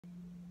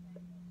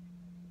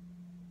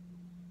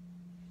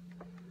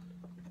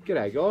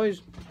G'day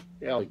guys,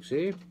 Alex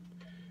here.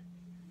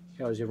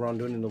 How's everyone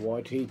doing in the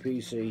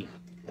YTPC?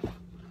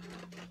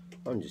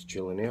 I'm just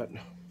chilling out,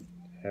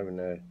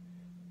 having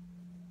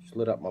just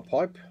lit up my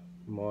pipe,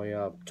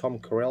 my Tom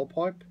Corral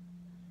pipe,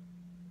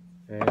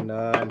 and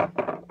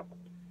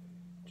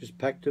just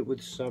packed it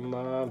with some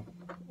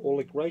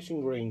Orlick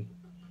Racing Green.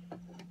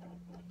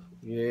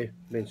 Yeah,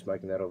 been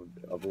smoking that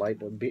of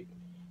late a bit.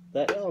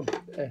 That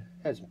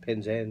had some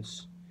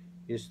Penzance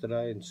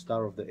yesterday and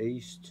Star of the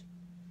East.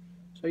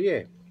 So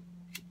yeah.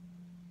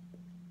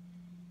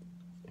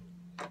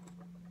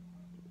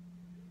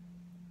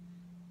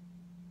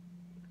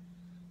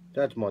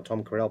 That's my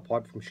Tom Corral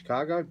pipe from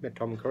Chicago. Met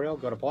Tom Corral,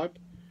 got a pipe.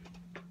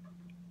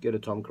 Get a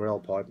Tom Corral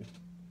pipe.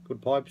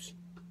 Good pipes,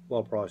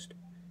 well priced.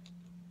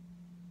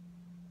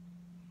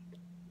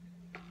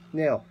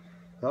 Now,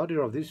 the idea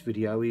of this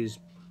video is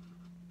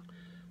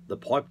the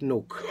Pipe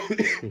Nook.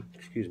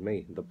 Excuse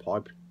me, the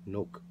Pipe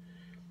Nook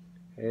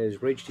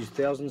has reached his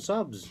 1,000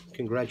 subs.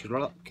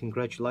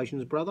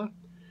 Congratulations, brother.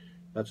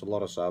 That's a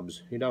lot of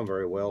subs. You're doing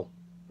very well.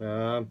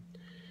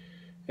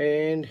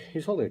 And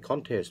he's holding a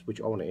contest which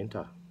I want to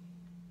enter.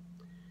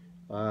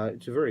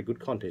 It's a very good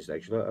contest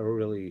actually. I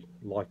really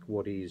like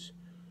what his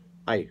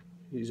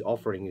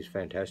offering is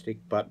fantastic,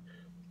 but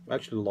I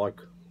actually like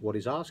what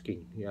he's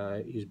asking.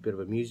 He's a bit of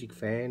a music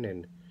fan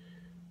and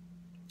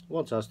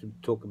wants us to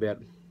talk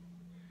about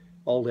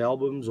old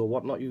albums or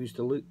whatnot you used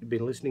to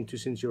been listening to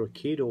since you're a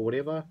kid or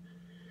whatever.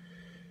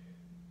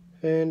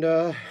 And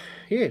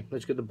yeah,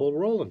 let's get the ball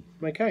rolling.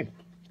 Okay.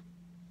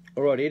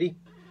 All right, Eddie.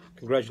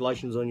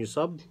 Congratulations on your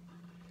sub.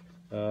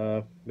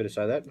 Better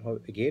say that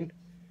again.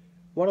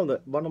 One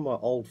of my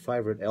old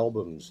favourite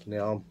albums.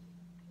 Now,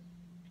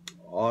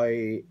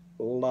 I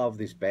love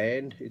this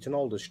band. It's an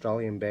old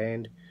Australian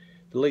band.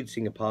 The lead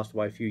singer passed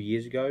away a few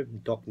years ago,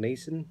 Doc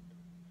Neeson.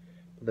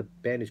 But the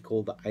band is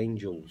called The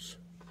Angels.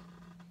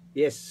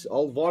 Yes,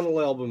 old vinyl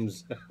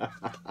albums.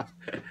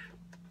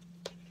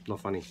 Not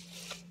funny.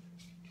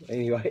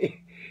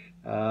 Anyway,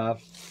 yeah,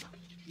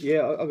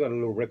 I've got a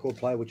little record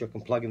player which I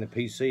can plug in the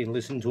PC and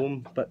listen to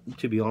them. But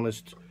to be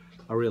honest,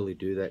 I rarely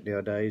do that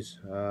nowadays.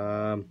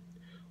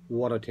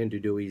 What I tend to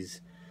do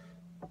is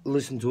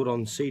listen to it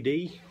on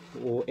CD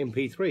or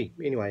MP3.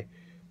 Anyway,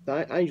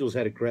 the Angels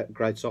had a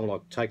great song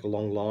like Take a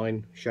Long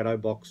Line, Shadow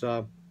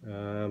Boxer,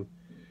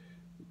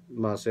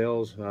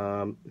 Marcel's,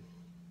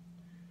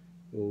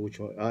 which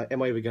one?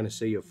 Am I Ever Going to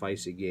See Your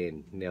Face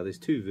Again? Now, there's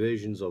two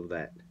versions of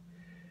that.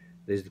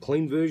 There's the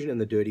clean version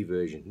and the dirty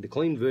version. The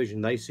clean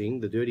version they sing,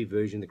 the dirty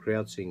version the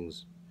crowd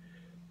sings.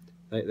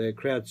 The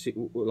crowd,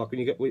 like when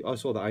you get, I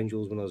saw the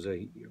Angels when I was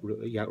a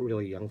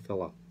really young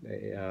fella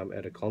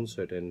at a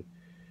concert, and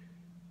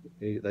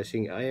they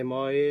sing, "Am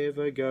I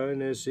ever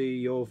gonna see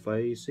your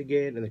face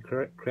again?" And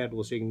the crowd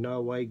will sing,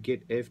 "No way,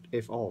 get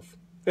F off."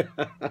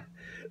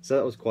 So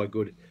that was quite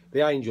good.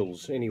 The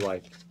Angels,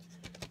 anyway,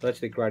 that's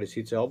their greatest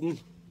hits album.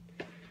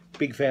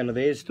 Big fan of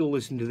theirs. Still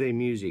listen to their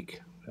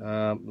music.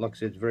 Like I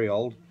said, it's very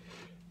old.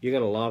 You're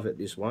gonna laugh at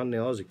this one.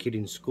 Now, I was a kid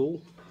in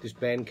school. This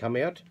band come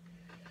out.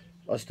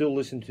 I still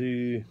listen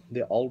to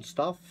the old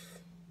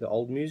stuff, the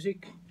old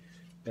music,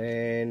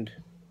 and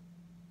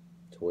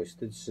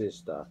Twisted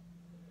Sister.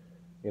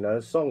 You know,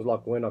 songs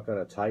like We're Not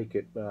Gonna Take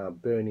It,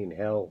 Burn in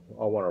Hell,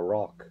 I Wanna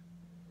Rock,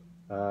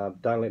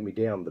 Don't Let Me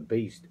Down, The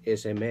Beast,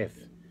 SMF.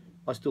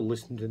 I still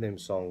listen to them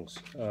songs.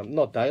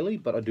 Not daily,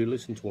 but I do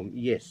listen to them,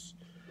 yes.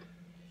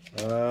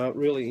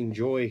 Really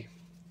enjoy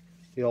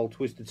the old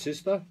Twisted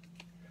Sister.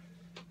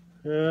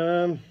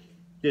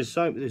 There's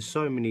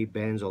so many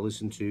bands I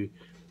listen to.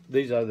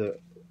 These are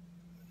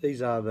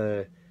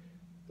the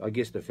I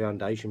guess the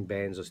foundation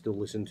bands I still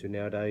listen to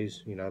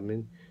nowadays. You know what I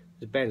mean?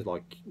 There's bands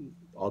like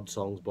Odd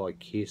Songs by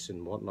Kiss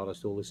and whatnot I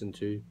still listen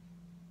to.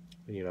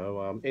 You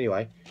know,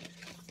 anyway,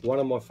 one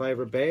of my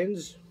favourite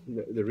bands,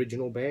 the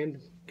original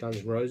band, Guns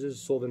N' Roses.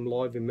 Saw them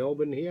live in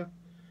Melbourne here.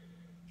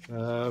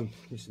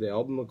 This is their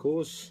album, of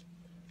course.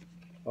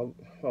 I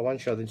won't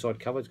show the inside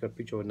cover. It's got a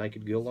picture of a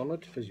naked girl on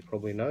it, as you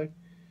probably know.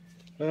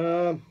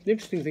 The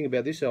interesting thing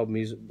about this album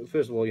is,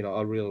 first of all, you know,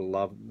 I really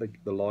love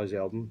the Lies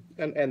album,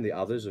 and the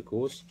others, of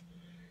course.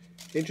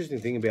 The interesting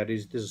thing about it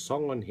is there's a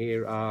song on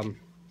here,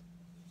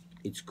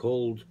 it's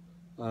called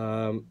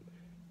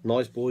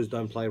Nice Boys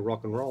Don't Play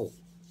Rock and Roll.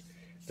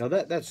 Now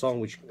that song,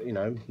 which, you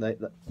know, that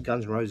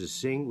Guns N' Roses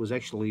sing, was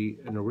actually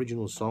an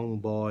original song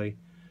by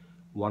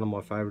one of my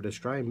favourite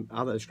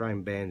other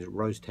Australian bands,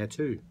 Rose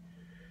Tattoo.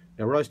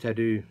 Now, Rose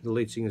Tattoo, the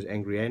lead singer is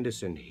Angry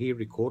Anderson. He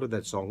recorded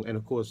that song, and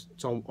of course,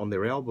 it's on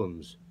their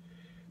albums.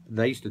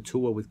 They used to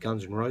tour with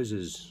Guns N'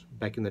 Roses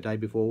back in the day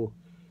before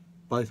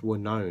both were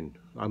known.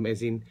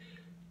 As in,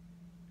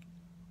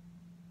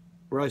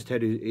 Rose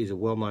Tattoo is a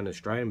well-known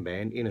Australian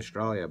band in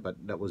Australia, but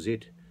that was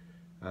it.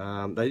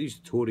 They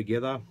used to tour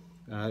together.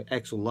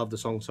 Axl loved the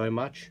song so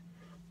much,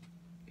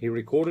 he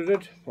recorded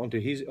it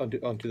onto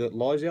the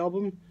Lies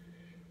album.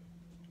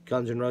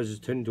 Guns N' Roses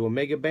turned into a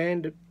mega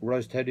band.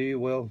 Rose Tattoo,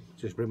 well,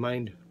 just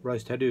remained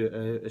Rose Tattoo,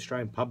 an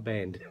Australian pub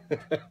band.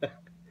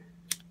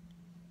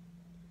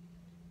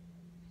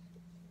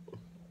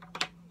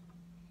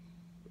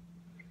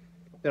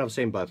 And I've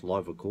seen both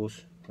live, of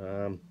course.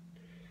 Now,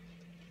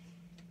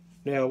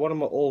 one of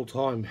my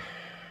all-time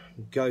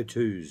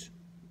go-tos,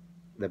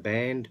 the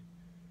band.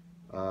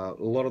 A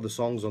lot of the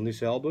songs on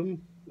this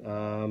album,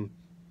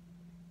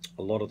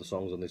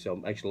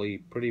 actually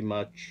pretty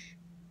much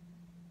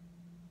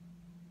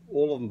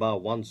all of them bar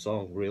one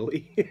song,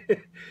 really,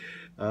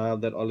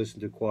 that I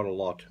listen to quite a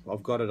lot.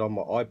 I've got it on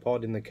my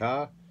iPod in the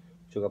car,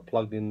 which I got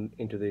plugged in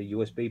into the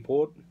USB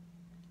port.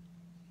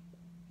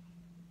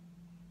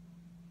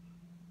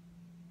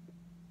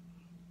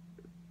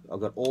 I've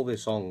got all their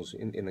songs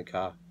in the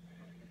car.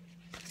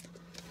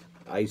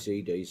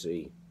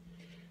 AC/DC.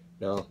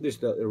 Now, this is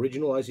the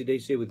original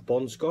AC/DC with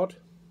Bon Scott.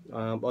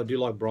 I do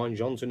like Brian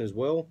Johnson as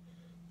well.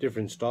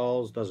 Different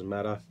styles, doesn't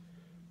matter.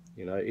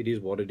 You know, it is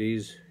what it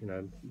is. You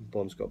know,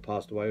 Bon Scott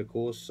passed away, of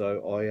course,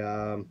 so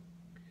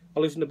I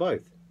listen to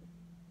both.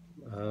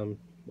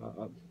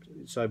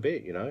 So be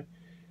it, you know.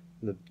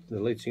 The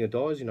lead singer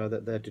dies, you know,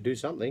 that they had to do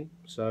something.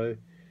 So,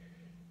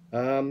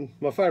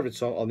 my favourite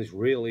song on this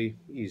really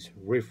is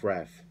Riff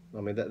Raff. I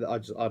mean, I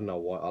don't know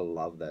why I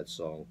love that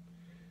song.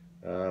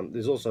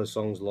 There's also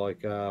songs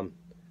like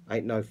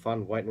Ain't No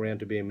Fun Waiting Around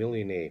to Be a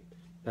Millionaire.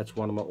 That's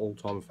one of my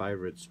all-time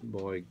favourites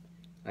by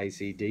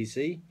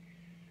AC/DC.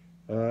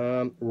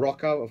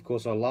 Rocco, of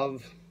course, I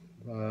love.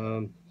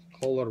 Whole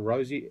Lot of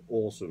Rosie,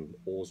 awesome.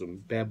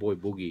 Bad Boy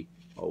Boogie,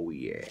 oh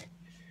yeah.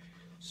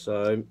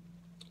 So,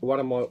 one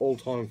of my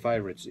all-time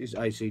favourites is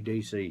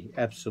AC/DC,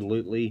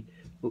 absolutely.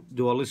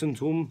 Do I listen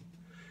to them?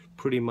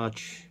 Pretty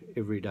much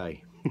every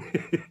day.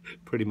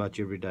 Pretty much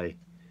every day.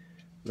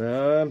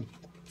 I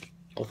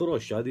thought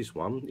I'd show this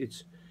one.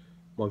 It's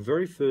my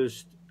very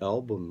first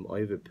album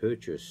I ever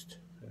purchased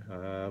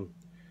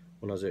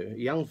when I was a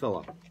young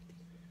fella.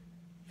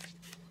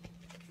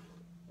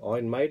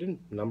 Iron Maiden,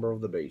 Number of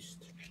the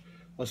Beast.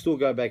 I still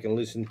go back and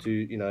listen to,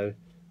 you know,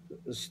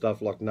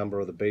 stuff like Number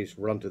of the Beast,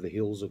 Run to the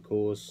Hills, of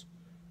course,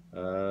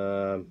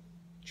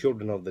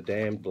 Children of the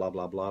Damned, blah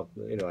blah blah.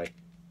 Anyway,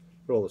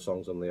 for all the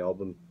songs on the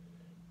album.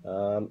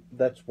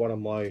 That's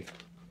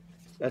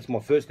my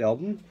first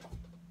album,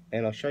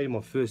 and I'll show you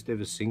my first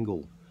ever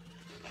single.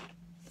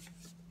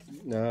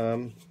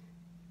 I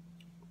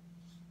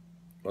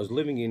was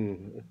living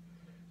in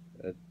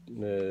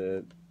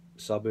a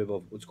suburb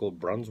of what's called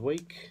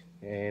Brunswick,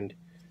 and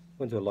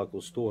went to a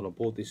local store and I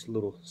bought this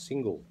little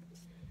single.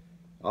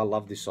 I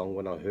loved this song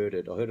when I heard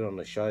it. I heard it on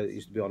a show that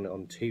used to be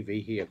on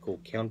TV here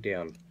called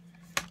Countdown,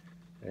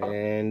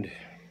 and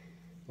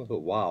I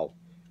thought, wow.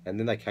 And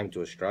then they came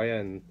to Australia,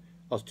 and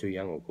I was too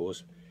young, of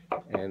course,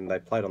 and they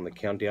played on the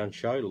Countdown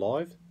show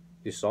live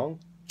this song.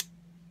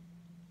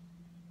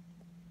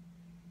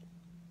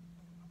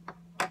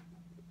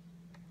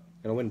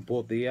 And I went and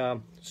bought the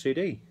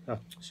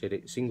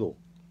single.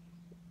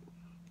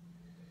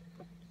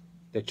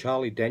 The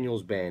Charlie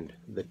Daniels Band,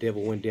 The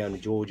Devil Went Down to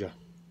Georgia.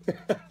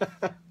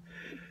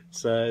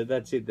 So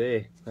that's it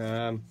there.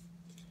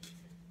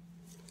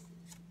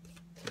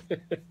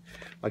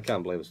 I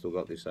can't believe I still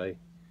got this, eh?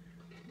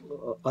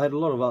 I had a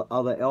lot of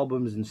other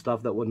albums and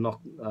stuff that were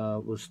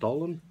was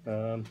stolen,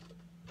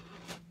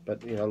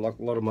 but you know, like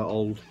a lot of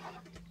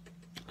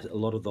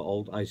the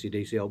old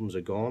AC/DC albums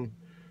are gone.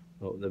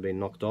 They've been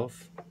knocked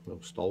off,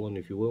 or stolen,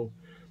 if you will.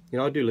 You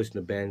know, I do listen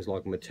to bands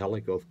like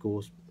Metallica, of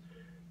course,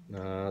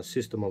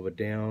 System of a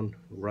Down,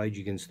 Rage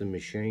Against the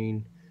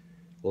Machine,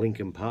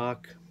 Linkin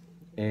Park,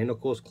 and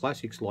of course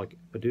classics like,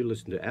 I do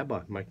listen to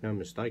ABBA, make no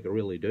mistake, I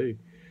really do.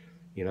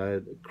 You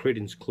know,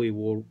 Creedence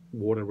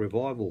Clearwater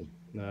Revival.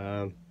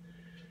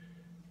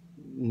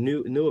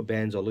 Newer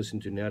bands I listen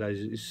to nowadays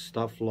is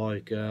stuff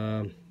like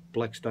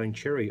Blackstone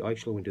Cherry. I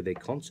actually went to their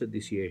concert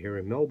this year here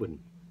in Melbourne,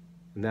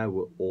 and they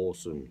were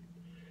awesome.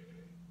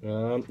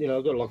 You know,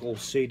 I've got like all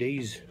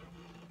CDs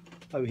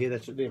over here.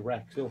 That's their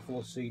racks, they're full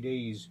of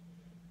CDs,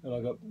 and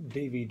I've got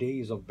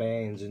DVDs of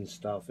bands and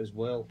stuff as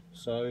well.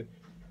 So,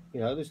 you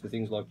know, there's the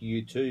things like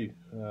U2,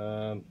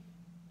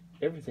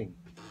 everything,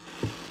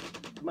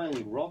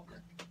 mainly rock.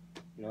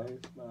 You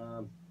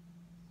know,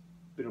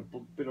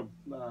 bit of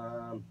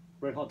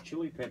Red Hot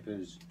Chili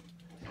Peppers,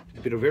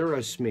 a bit of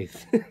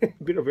Aerosmith,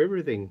 a bit of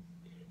everything.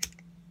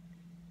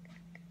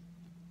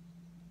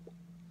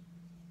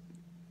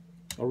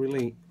 I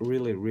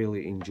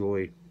really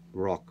enjoy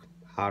rock,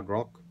 hard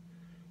rock.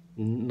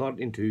 Not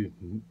into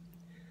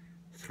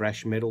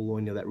thrash metal or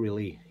any of that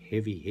really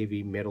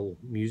heavy metal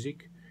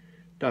music.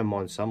 Don't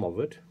mind some of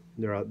it.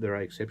 There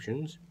are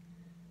exceptions.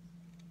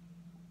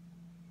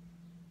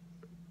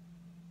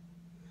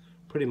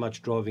 Pretty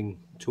much driving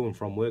to and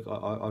from work,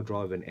 I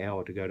drive an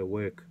hour to go to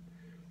work.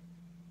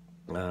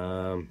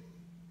 I'll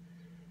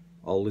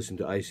listen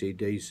to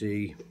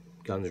AC/DC,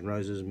 Guns N'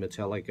 Roses,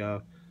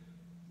 Metallica.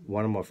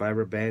 One of my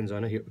favourite bands, I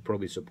know you're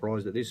probably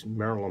surprised at this,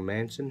 Marilyn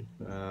Manson.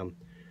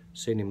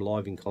 Seen him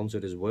live in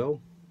concert as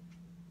well.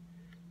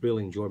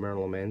 Really enjoy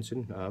Marilyn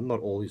Manson. Not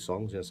all his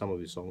songs, you know, some of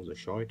his songs are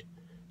shite,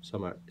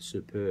 some are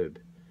superb.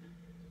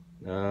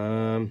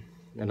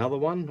 Another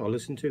one I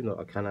listen to,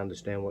 I can't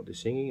understand what they're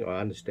singing. I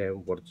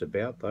understand what it's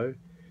about though.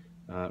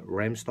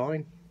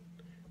 Rammstein.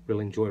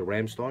 Really enjoy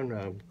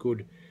Rammstein.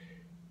 Good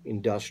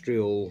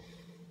industrial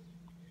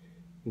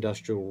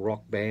industrial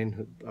rock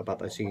band, but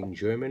they sing in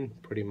German,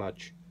 pretty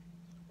much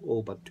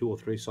all but 2 or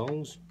 3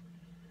 songs.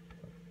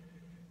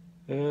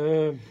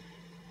 Yeah,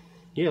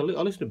 I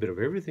listen to a bit of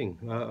everything.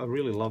 I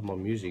really love my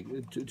music.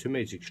 To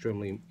me, it's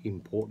extremely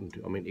important.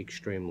 I mean,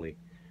 extremely.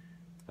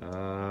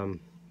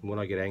 When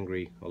I get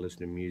angry, I listen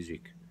to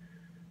music.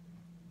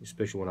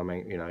 Especially when I'm,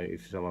 you know,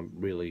 if someone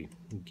really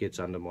gets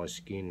under my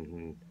skin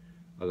and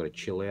I got to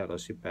chill out, I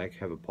sit back,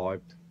 have a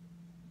pipe.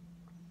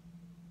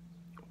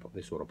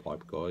 This sort of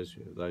pipe, guys.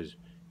 Those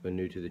who are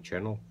new to the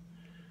channel,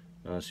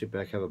 sit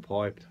back, have a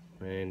pipe,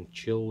 and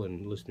chill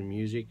and listen to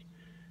music.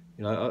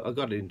 You know, I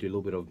got into a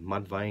little bit of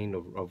Mudvayne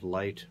of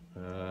late.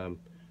 I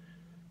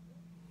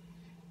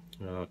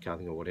can't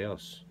think of what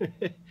else.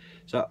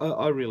 So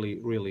I really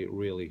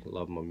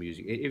love my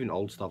music. Even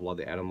old stuff like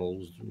the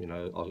Animals. You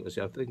know, I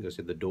think I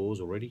said the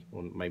Doors already,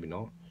 or maybe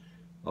not.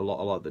 I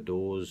like the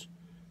Doors,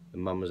 the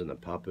Mamas and the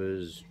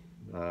Papas.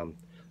 A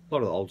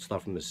lot of the old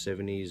stuff from the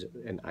 70s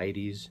and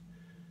 80s.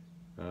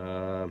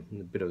 A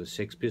bit of the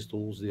Sex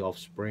Pistols, the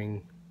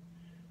Offspring.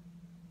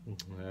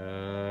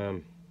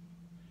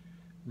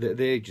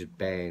 They're just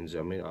bands.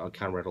 I mean, I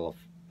can't rattle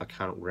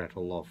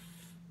off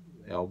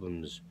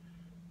albums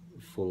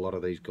for a lot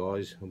of these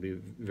guys. It'll be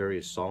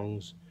various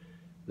songs.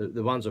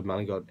 The ones I've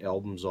mainly got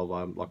albums of,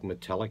 like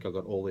Metallic. I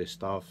got all their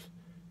stuff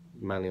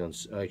mainly on,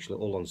 actually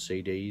all on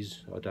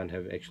CDs. I don't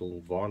have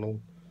actual vinyl.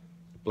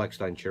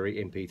 Blackstone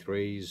Cherry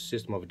MP3s,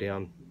 System of a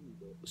Down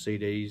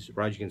CDs,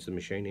 Rage Against the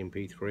Machine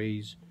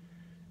MP3s,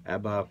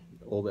 ABBA.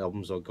 All the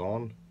albums are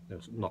gone. They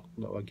was knocked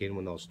again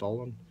when they were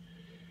stolen.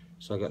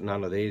 So I got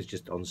none of theirs,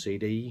 just on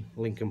CD.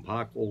 Linkin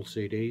Park, all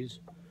CDs.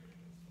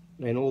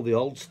 And all the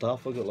old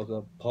stuff, I got like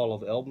a pile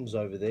of albums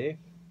over there.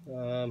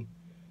 There's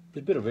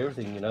a bit of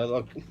everything, you know.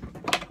 Like,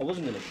 I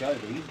wasn't going to show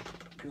these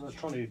because I was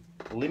trying to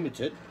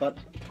limit it, but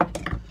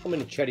I'm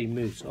in a chatty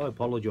mood, so I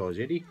apologise,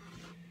 Eddie.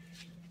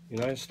 You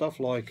know, stuff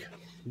like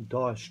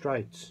Dire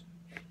Straits,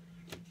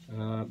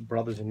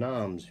 Brothers in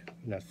Arms,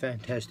 you know,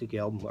 fantastic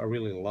album. I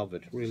really love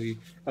it. Really,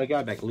 I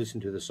go back and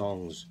listen to the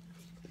songs.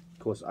 Of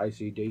course,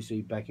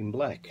 AC/DC, Back in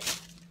Black.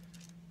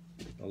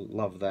 I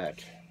love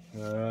that.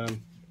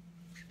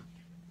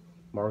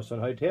 Morrison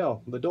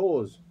Hotel, The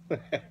Doors.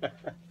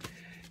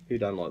 Who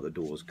don't like The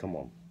Doors? Come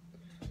on.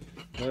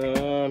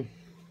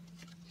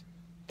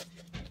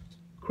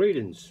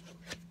 Creedence,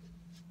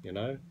 you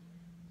know,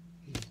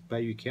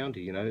 Bayou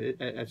County, you know,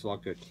 that's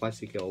like a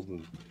classic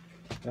album.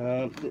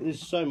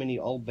 There's so many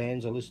old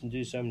bands I listen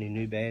to, so many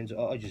new bands.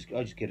 I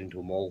just get into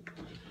them all.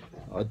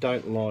 I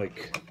don't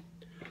like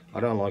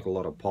a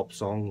lot of pop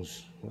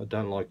songs. I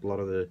don't like a lot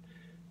of the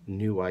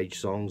new age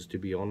songs, to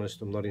be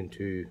honest. I'm not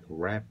into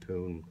rap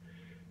and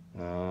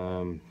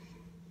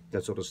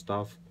that sort of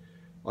stuff.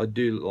 I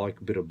do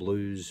like a bit of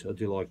blues. I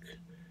do like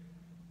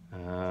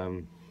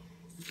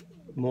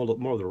more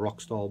of the rock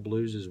style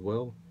blues as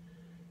well.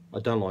 I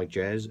don't like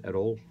jazz at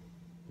all.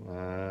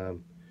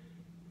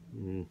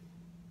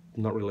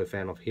 Not really a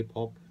fan of hip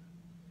hop.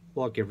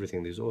 Like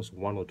everything, there's also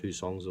 1 or 2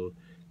 songs that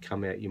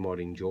come out you might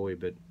enjoy,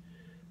 but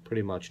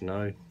pretty much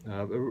no.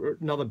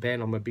 Another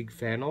band I'm a big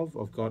fan of,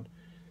 I've got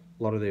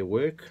a lot of their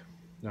work,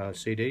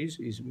 CDs,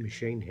 is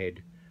Machine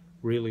Head.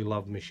 Really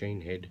love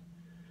Machine Head.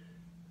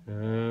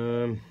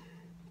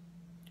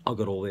 I've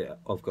got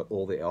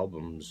all their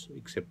albums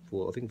except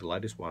for, I think, the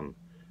latest one.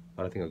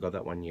 I don't think I got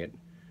that one yet.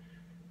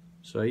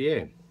 So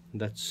yeah,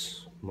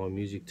 that's my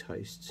music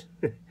tastes.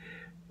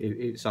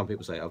 Some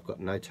people say I've got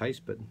no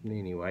taste, but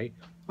anyway,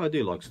 I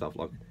do like stuff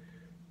like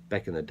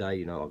back in the day,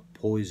 you know, like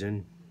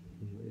Poison,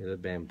 the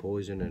band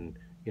Poison, and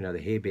you know,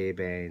 the Hair Bear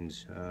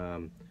bands,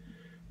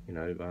 you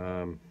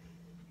know,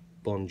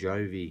 Bon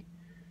Jovi.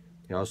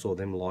 You know, I saw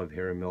them live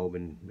here in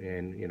Melbourne,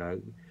 and you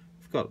know,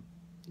 I've got,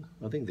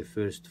 I think, the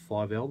first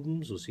 5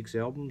 albums or 6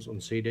 albums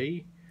on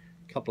CD,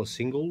 a couple of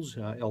singles,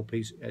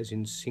 LPs, as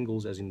in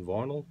singles, as in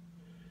vinyl.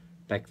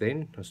 Back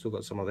then, I still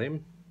got some of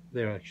them.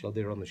 They're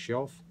on the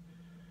shelf.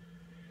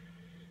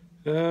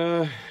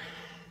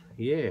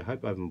 Yeah,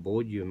 hope I haven't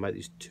bored you and made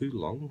this too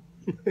long.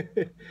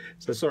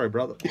 So sorry,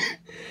 brother.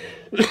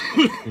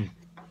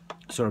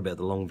 Sorry about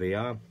the long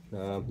VR.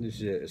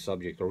 This is a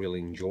subject I really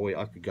enjoy.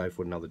 I could go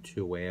for another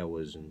 2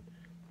 hours and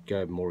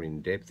go more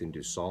in depth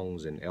into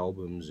songs and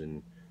albums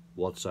and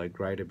what's so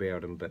great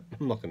about them, but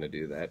I'm not going to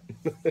do that.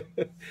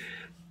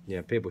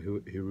 Yeah, people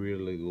who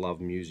really love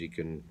music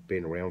and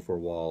been around for a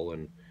while,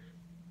 and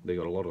they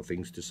got a lot of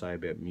things to say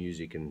about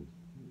music and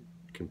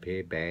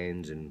compare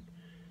bands and,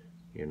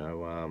 you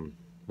know,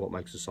 what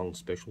makes a song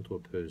special to a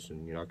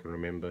person. You know, I can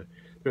remember,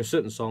 there are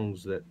certain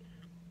songs that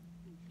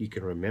you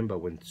can remember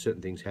when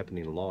certain things happen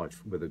in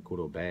life, whether good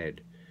or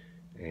bad,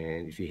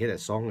 and if you hear that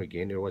song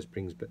again, it always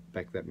brings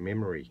back that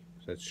memory.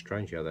 So it's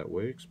strange how that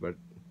works. But,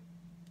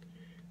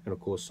 and of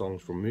course,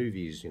 songs from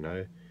movies, you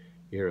know,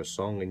 you hear a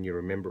song and you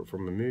remember it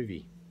from a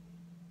movie.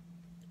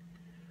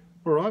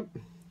 Alright,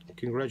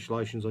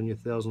 congratulations on your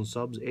 1,000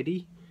 subs,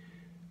 Eddie.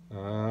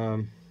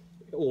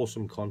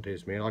 Awesome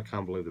contest, man. I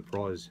can't believe the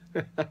prize.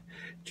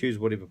 Choose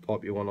whatever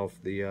pipe you want off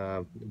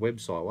the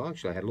website. Well,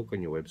 actually, I had a look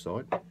on your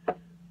website,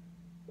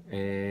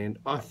 And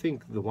I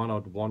think the one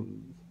I'd want,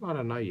 I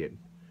don't know yet.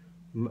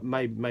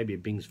 Maybe a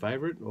Bing's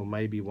favourite, or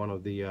maybe one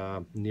of the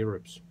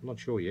Nerups. I'm not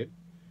sure yet.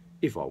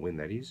 If I win,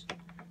 that is.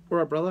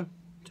 Alright, brother.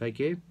 Take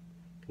care.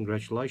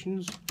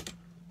 Congratulations.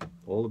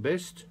 All the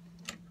best.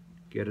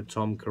 Get a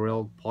Tom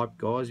Carell pipe,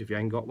 guys, if you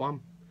ain't got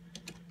one.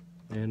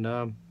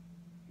 And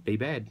be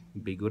bad.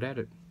 Be good at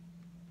it.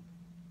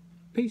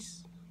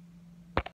 Peace.